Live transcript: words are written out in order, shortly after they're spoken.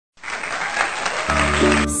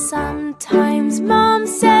Sometimes Mom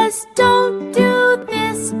says, don't do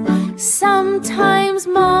this. Sometimes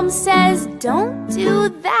Mom says, don't do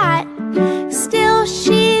that. Still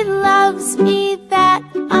she loves me, that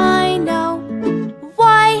I know.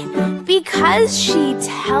 Why? Because she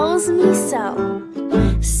tells me so.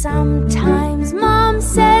 Sometimes Mom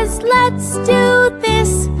says, let's do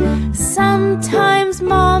this. Sometimes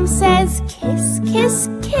Mom says, kiss, kiss,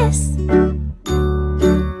 kiss.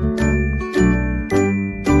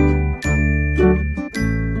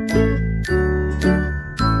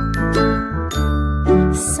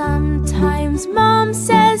 Sometimes Mom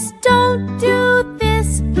says, don't do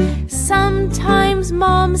this. Sometimes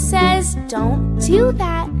Mom says, don't do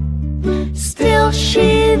that. Still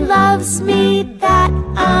she loves me, that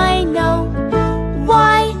I know.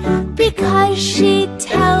 Why? Because she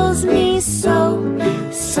tells me so.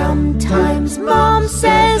 Sometimes Mom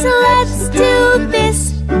says, let's do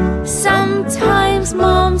this. Sometimes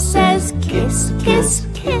Mom says, kiss, kiss,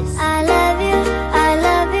 kiss. I love you, I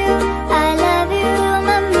love you, I love you,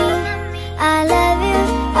 Mommy. I love you,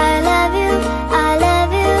 I love you, I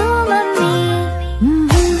love you, Mommy.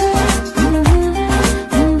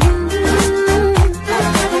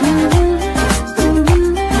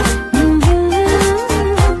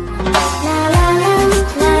 La la la,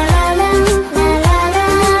 la la la, la la la,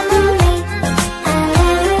 Mommy. I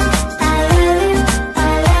love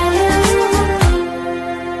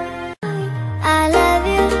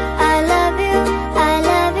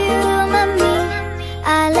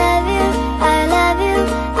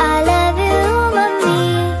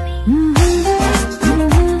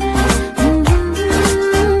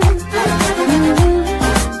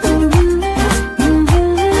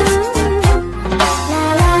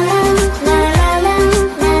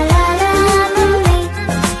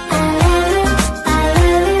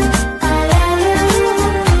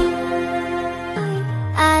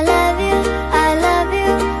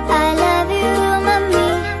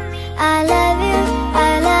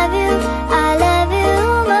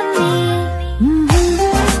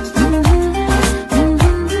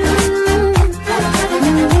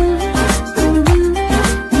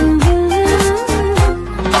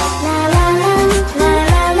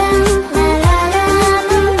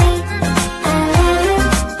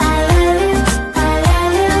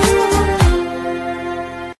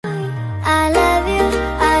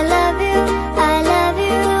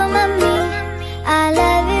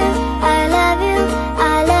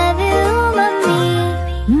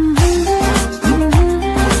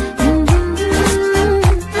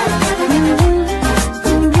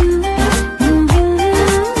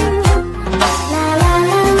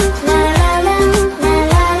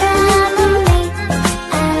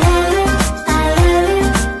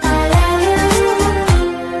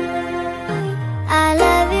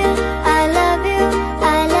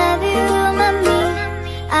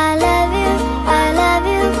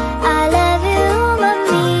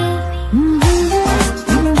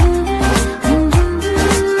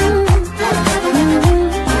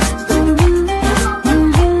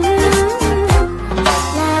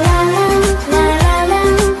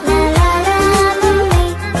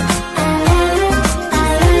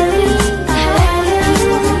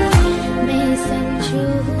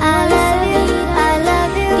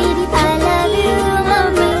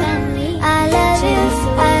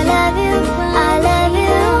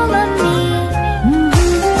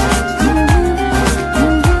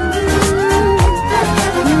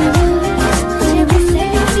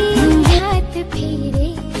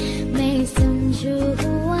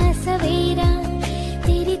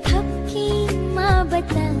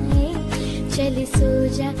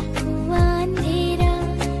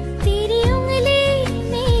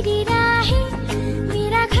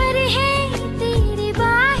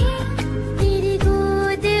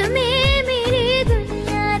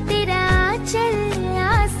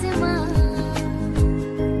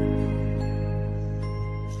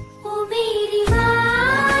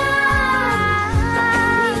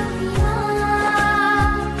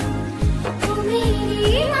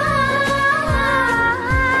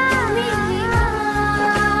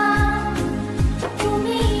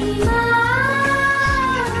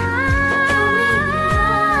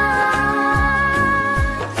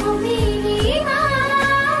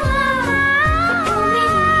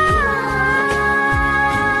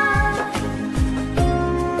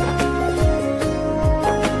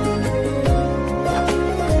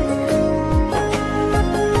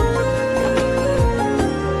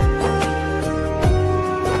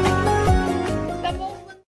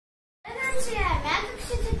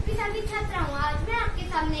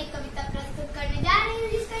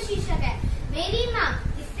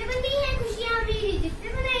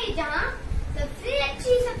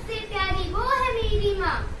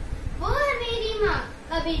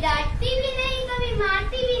कभी डांटती भी नहीं, कभी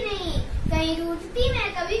मारती भी नहीं, कहीं रूठती मैं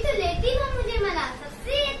कभी तो लेती वो मुझे मना।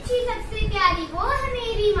 सबसे अच्छी सबसे प्यारी वो है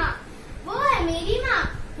मेरी माँ, वो है मेरी माँ,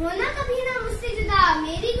 होना कभी ना मुझसे जुदा,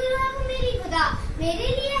 मेरी गुरु है वो मेरी खुदा, मेरे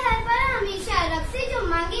लिए हर पल हमेशा रब से जो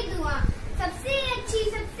मांगे दुआ। सबसे अच्छी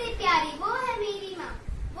सबसे प्यारी वो है मेरी माँ,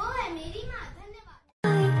 वो है मेरी माँ। धन्यवाद।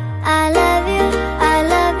 I love you, I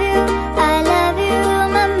love you, I love you,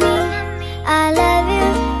 mummy. I love you,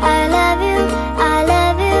 I love you, I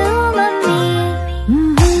love you, mummy.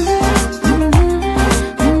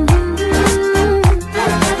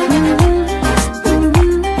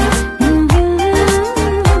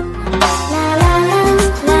 La la la,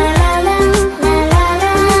 la la la, la la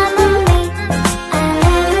la, mummy. I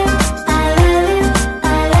love you, I love you,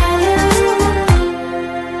 I love you, mummy.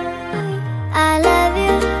 I love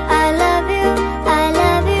you, I love you, I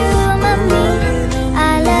love you, mummy.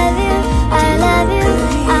 I love you, I love you,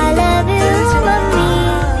 I love you, mummy.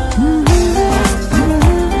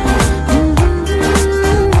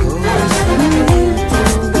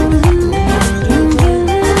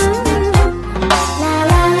 La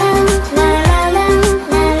la la, la la la,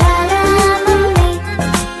 la la la, mummy.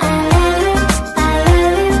 I love you, I love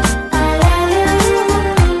you, I love you,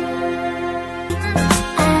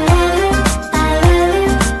 I love you, I love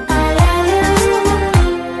you, I love you.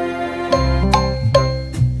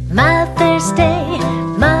 Mother's Day,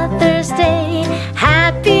 Mother's Day,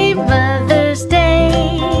 Happy Mother's Day.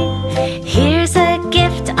 Here's a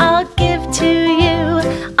gift I'll give to you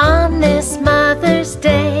on this Mother's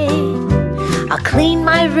Day. I'll clean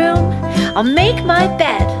my room, I'll make my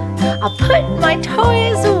bed, I'll put my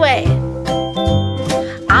toys away.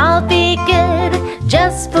 I'll be good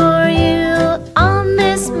just for you on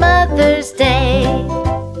this Mother's Day.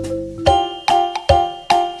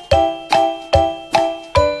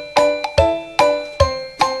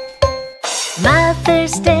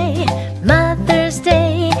 Mother's Day, Mother's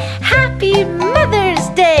Day, Happy Mother's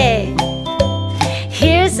Day.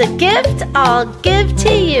 Here's a gift I'll give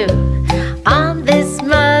to you on this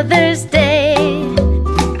Mother's Day.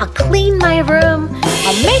 I'll clean my room,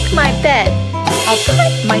 I'll make my bed, I'll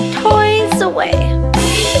put my toys away.